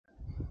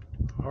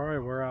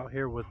Alright, we're out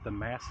here with the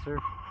Master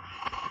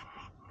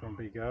from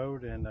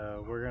Begode, and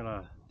we're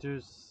gonna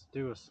do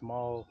a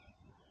small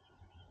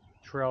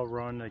trail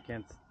run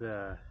against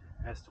the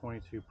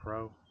S22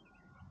 Pro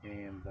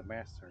and the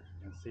Master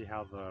and see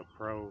how the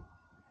Pro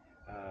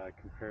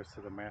compares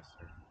to the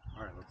Master.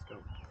 Alright, let's go.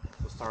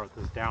 We'll start with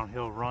this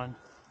downhill run.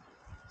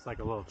 It's like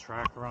a little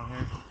track around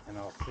here, and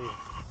I'll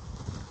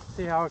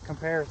see how it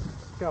compares.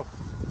 Let's go.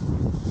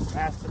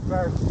 Master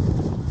first.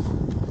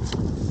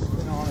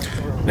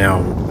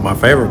 Now, my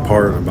favorite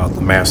part about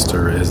the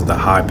Master is the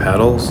high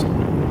pedals,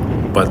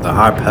 but the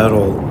high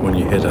pedal, when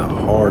you hit a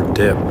hard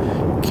dip,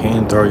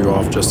 can throw you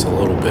off just a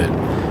little bit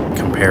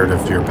compared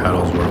if your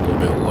pedals were a little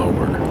bit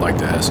lower, like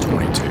the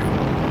S22.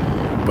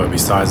 But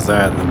besides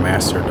that, the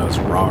Master does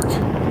rock. And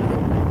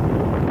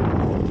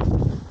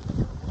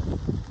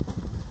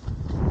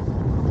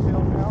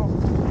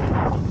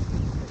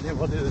then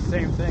we'll do the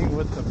same thing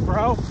with the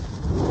Pro.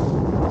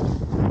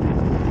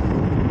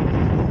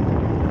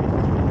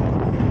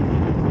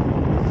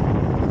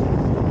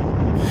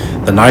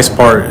 The nice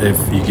part, if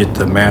you get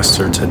the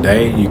Master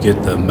today, you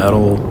get the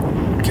metal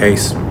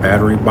case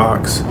battery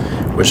box,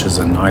 which is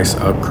a nice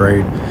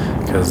upgrade,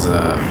 because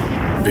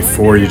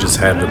before you just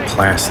had the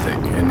plastic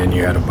and then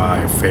you had to buy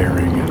a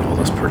fairing and all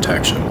this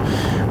protection.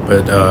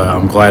 But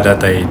I'm glad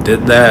that they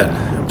did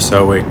that,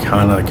 so it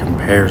kind of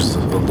compares a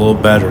little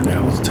better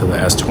now to the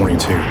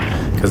S22,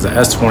 because the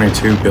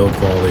S22 build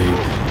quality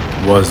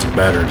was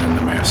better than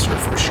the Master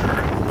for sure,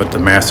 but the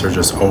Master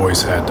just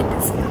always had the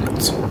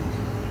performance.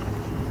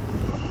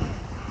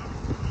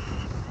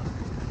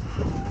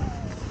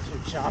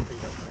 Choppy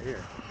over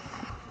here.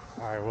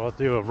 All right, we'll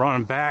do a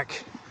run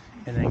back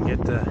and then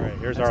get the. All right,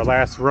 here's our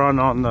last run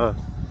on the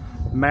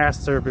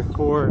Master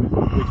before we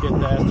get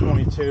the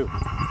S22.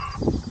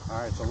 All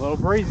right, it's a little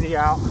breezy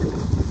out.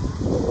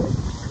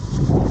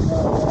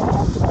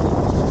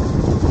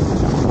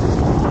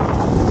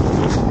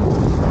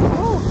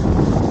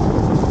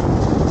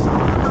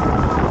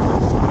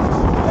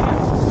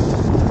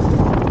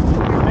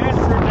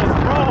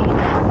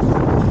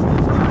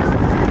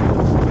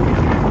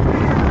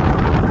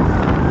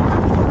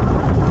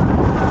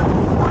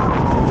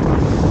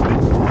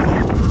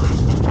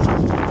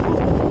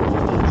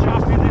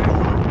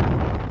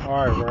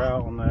 We're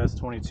out on the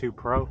S22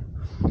 Pro.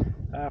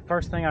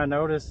 First thing I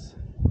noticed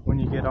when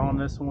you get on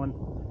this one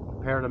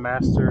compared to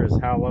Master is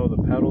how low the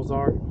pedals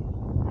are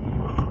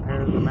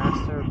compared to the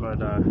Master. But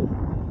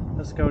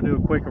let's go do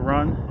a quick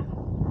run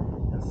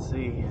and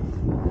see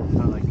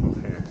how they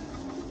compare.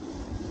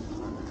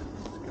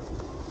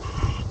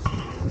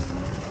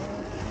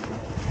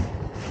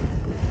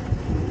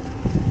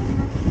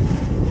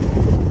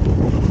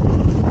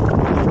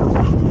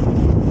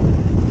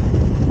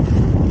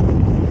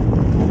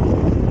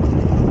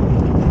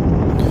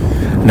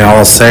 Now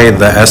I'll say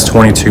the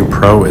S22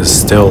 Pro is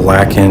still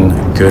lacking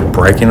good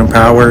braking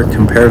power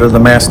compared to the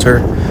Master,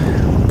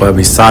 but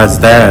besides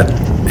that,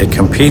 it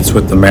competes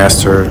with the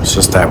Master. It's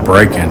just that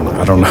braking.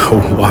 I don't know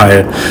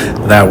why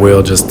that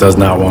wheel just does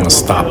not want to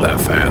stop that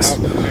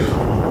fast.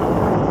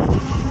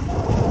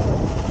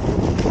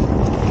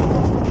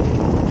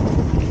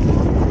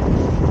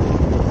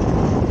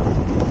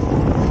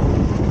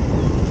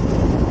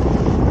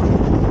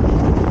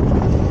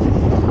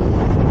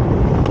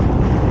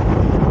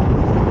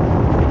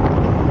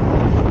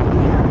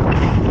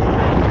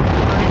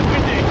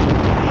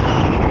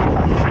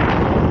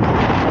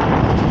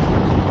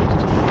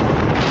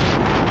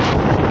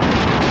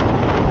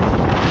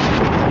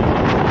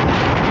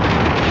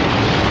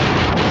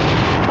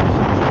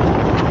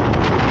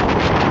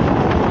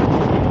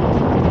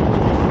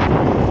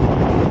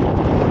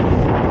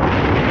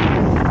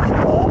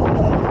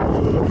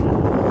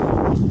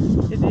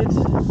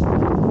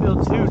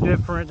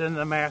 Different than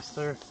the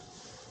Master.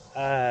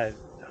 The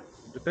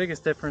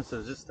biggest difference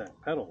is just that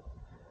pedal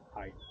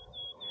height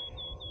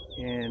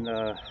and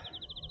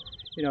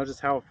you know,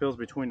 just how it feels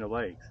between the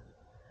legs.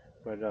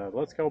 But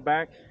let's go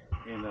back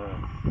and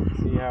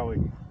see how it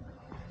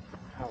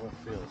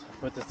feels.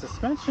 But the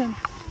suspension,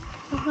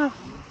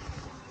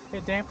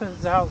 it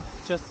dampens out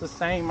just the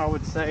same, I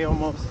would say,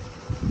 almost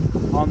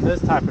on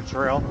this type of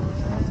trail.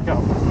 Let's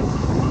go.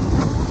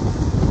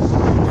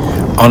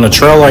 On a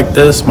trail like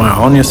this, my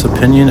honest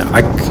opinion,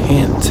 I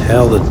can't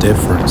tell the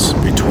difference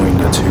between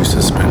the two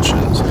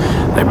suspensions.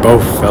 They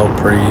both felt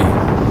pretty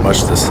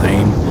much the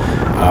same.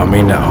 I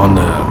mean, on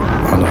the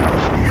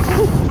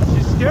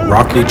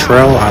rocky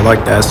trail, I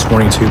like the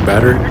S22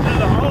 better,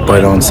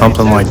 but on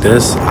something like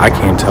this, I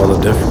can't tell the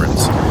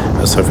difference.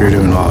 So if you're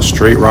doing a lot of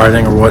street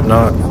riding or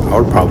whatnot, I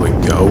would probably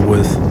go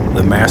with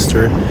the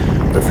Master.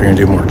 But if you're gonna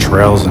do more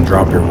trails and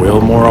drop your wheel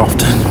more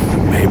often,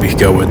 maybe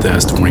go with the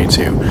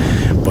S22.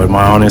 But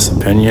my honest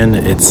opinion,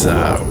 it's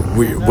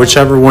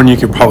whichever one you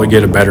could probably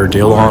get a better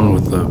deal on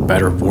with a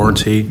better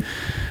warranty.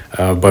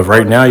 But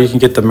right now you can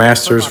get the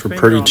Masters for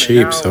pretty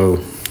cheap, so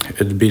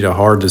it'd be a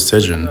hard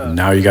decision.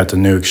 Now you got the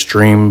new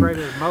Extreme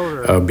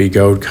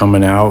Begode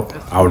coming out.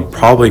 I would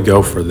probably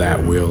go for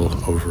that wheel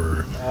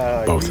over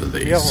both of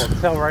these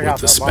with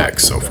the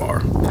specs so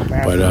far.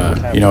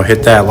 But, you know,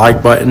 hit that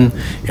like button.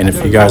 And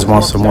if you guys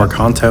want some more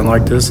content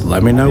like this,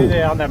 let me know.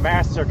 On the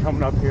Master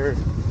coming up here,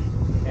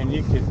 and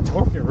you can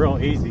torque it real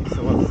easy.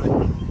 So let's see.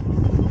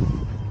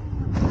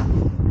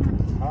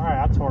 All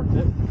right, I torqued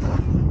it.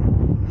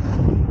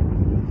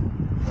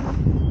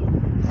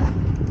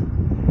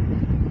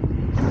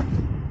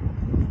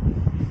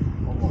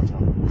 One more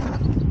time.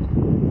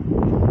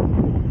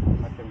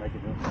 I can make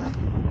it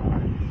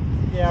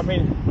do. Yeah, I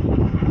mean,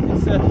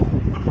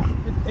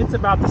 it's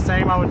about the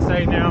same, I would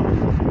say now.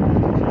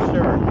 For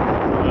sure.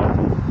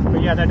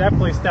 But yeah, they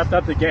definitely stepped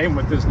up the game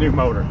with this new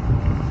motor.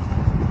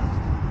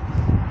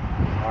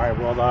 Alright,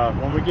 well,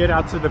 when we get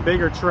out to the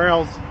bigger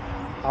trails,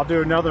 I'll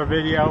do another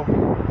video,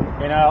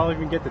 and I'll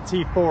even get the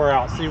T4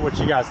 out, see what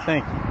you guys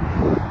think.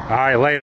 Alright, later.